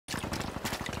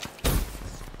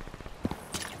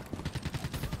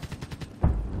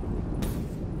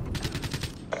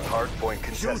Hardpoint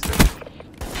contested.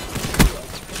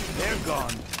 They're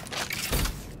gone.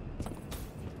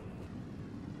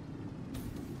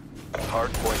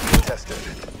 Hardpoint contested.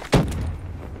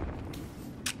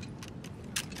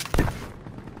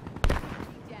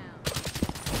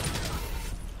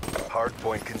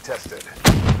 Hardpoint contested.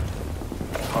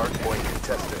 Hardpoint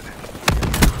contested.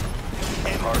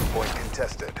 Hardpoint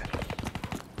contested.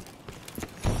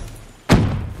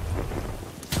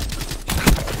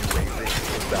 UAV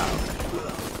inbound.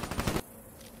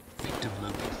 Victim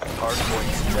located. Hardpoint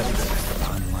contested.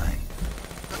 Online.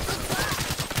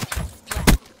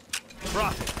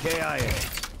 Profit, KIA.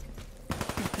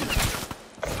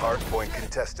 Hardpoint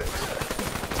contested.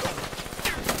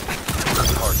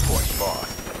 Hardpoint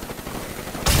lost.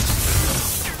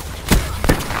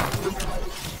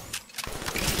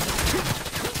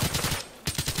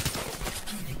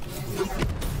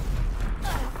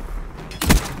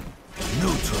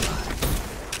 Neutralized.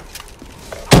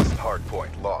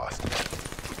 Hardpoint lost.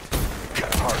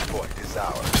 Hardpoint is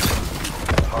ours.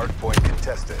 Hardpoint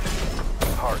contested.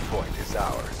 Hardpoint is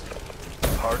ours.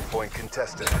 Hardpoint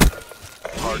contested.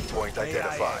 Hardpoint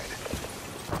identified.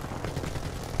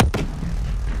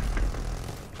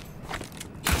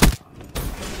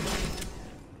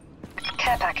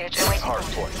 Care package awaiting orders.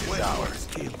 Hardpoint is ours.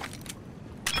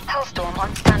 Hellstorm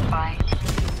on standby.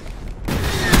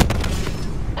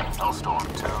 Hellstorm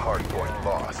 2. Hardpoint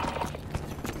lost.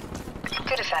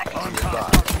 Good effect. Be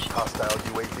advised. Hostile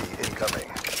UAV incoming.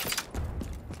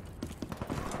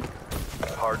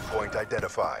 Hardpoint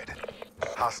identified.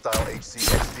 Hostile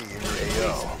HCXD in your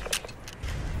AO.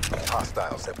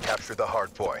 Hostiles have captured the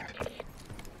hardpoint.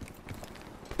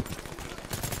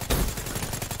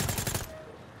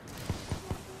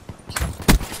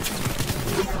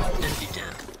 Enemy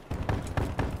down.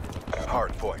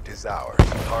 Hardpoint is ours.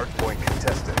 Hardpoint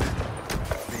contested.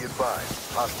 Be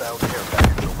advised. Hostile care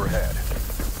package overhead.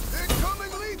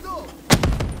 Incoming lethal!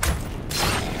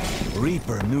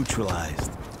 Reaper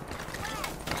neutralized.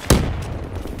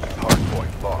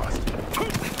 Hardpoint lost.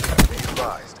 Be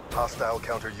advised. Hostile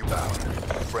counter U-bound.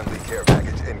 Friendly care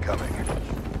package incoming.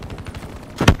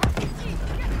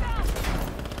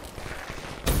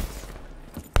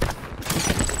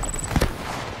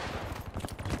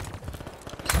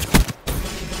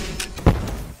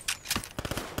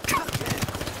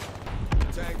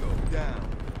 Tango down.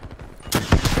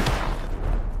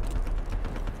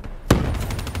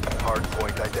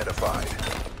 Hardpoint identified.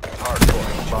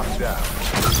 Hardpoint locked down.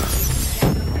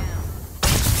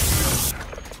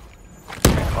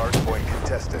 Hardpoint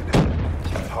contested.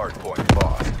 Hardpoint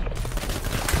lost.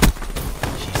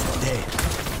 She's dead.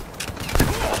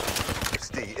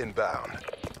 XD inbound.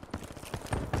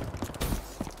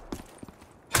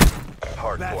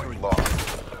 Hardpoint lost.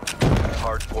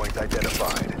 Hardpoint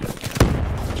identified.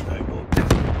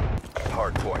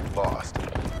 Hardpoint lost.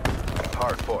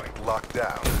 Hardpoint locked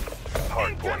down.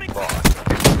 Hardpoint lost.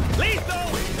 Lethal!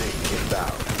 UAV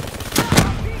inbound.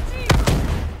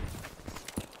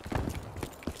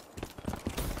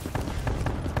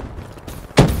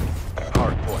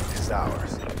 Hardpoint is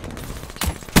ours.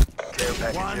 Care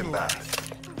package One inbound.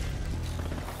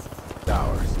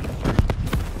 Ours.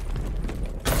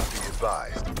 Be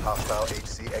advised. Hostile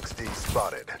HCXD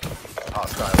spotted.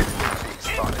 Hostile UAV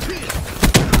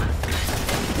spotted.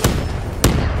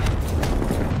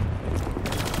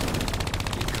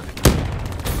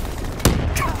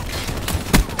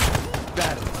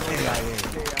 Battle. KIA.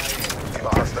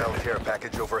 Hostile care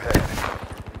package overhead.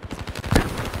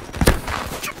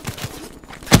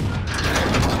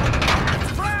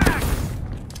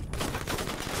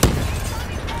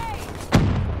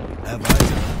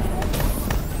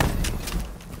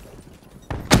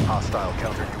 Hostile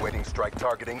counter awaiting strike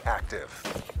targeting active.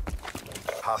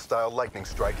 Hostile lightning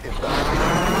strike inbound.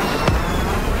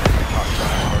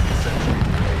 Hostile target sentry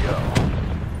AO.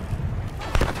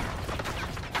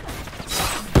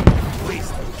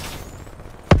 Please.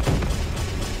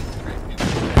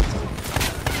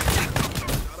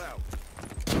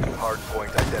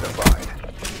 Hardpoint identified.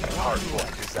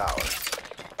 Hardpoint is ours.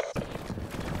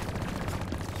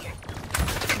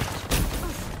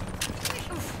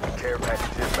 Care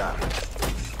package inbound.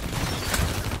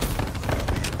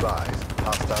 Be advised.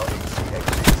 Hostile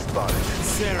HCXD spotted.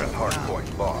 Sarah.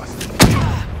 Hardpoint lost.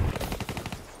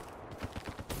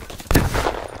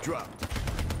 Drop.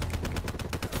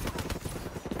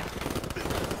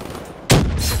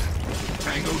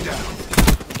 Tango down.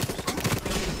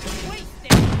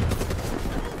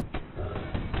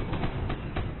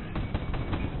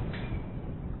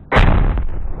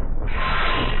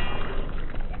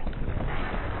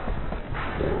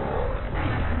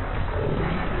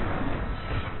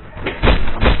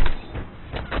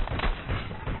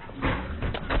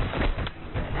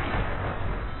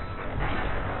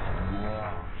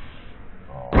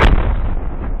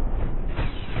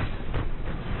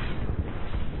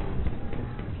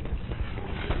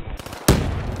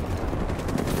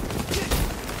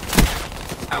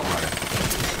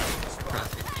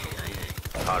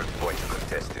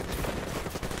 contested.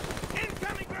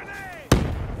 Incoming grenade!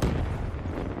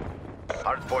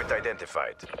 Hardpoint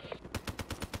identified.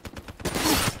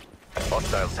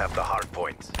 Hostiles have the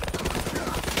hardpoint.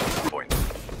 Point.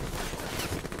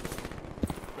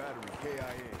 Battery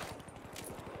KIA.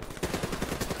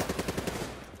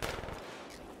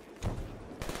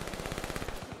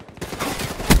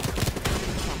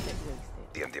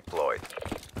 Being deployed.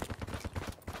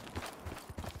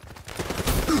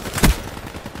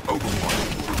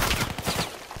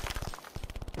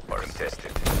 Are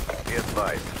contested. Be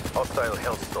advised. Hostile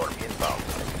Hellstorm inbound.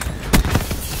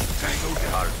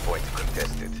 Hardpoint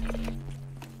contested.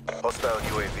 Hostile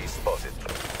UAV spotted.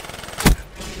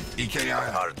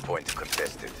 EKI. Hardpoint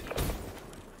contested.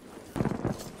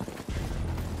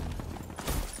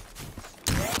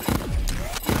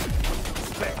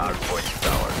 Hardpoint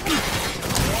tower.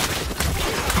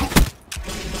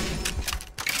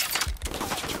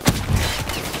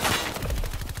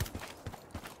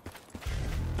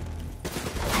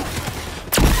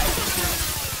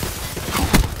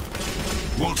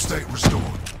 World state restored.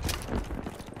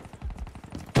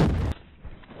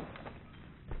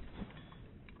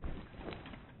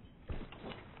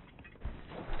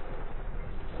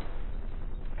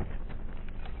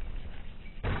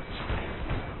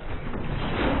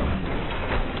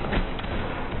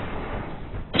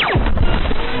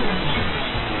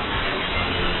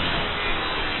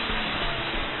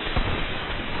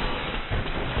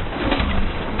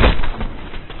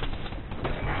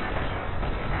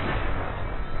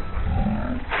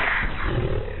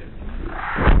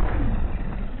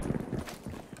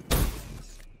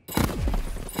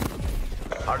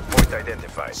 Hardpoint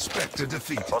identified. Spectre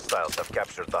defeated. Hostiles have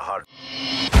captured the hard.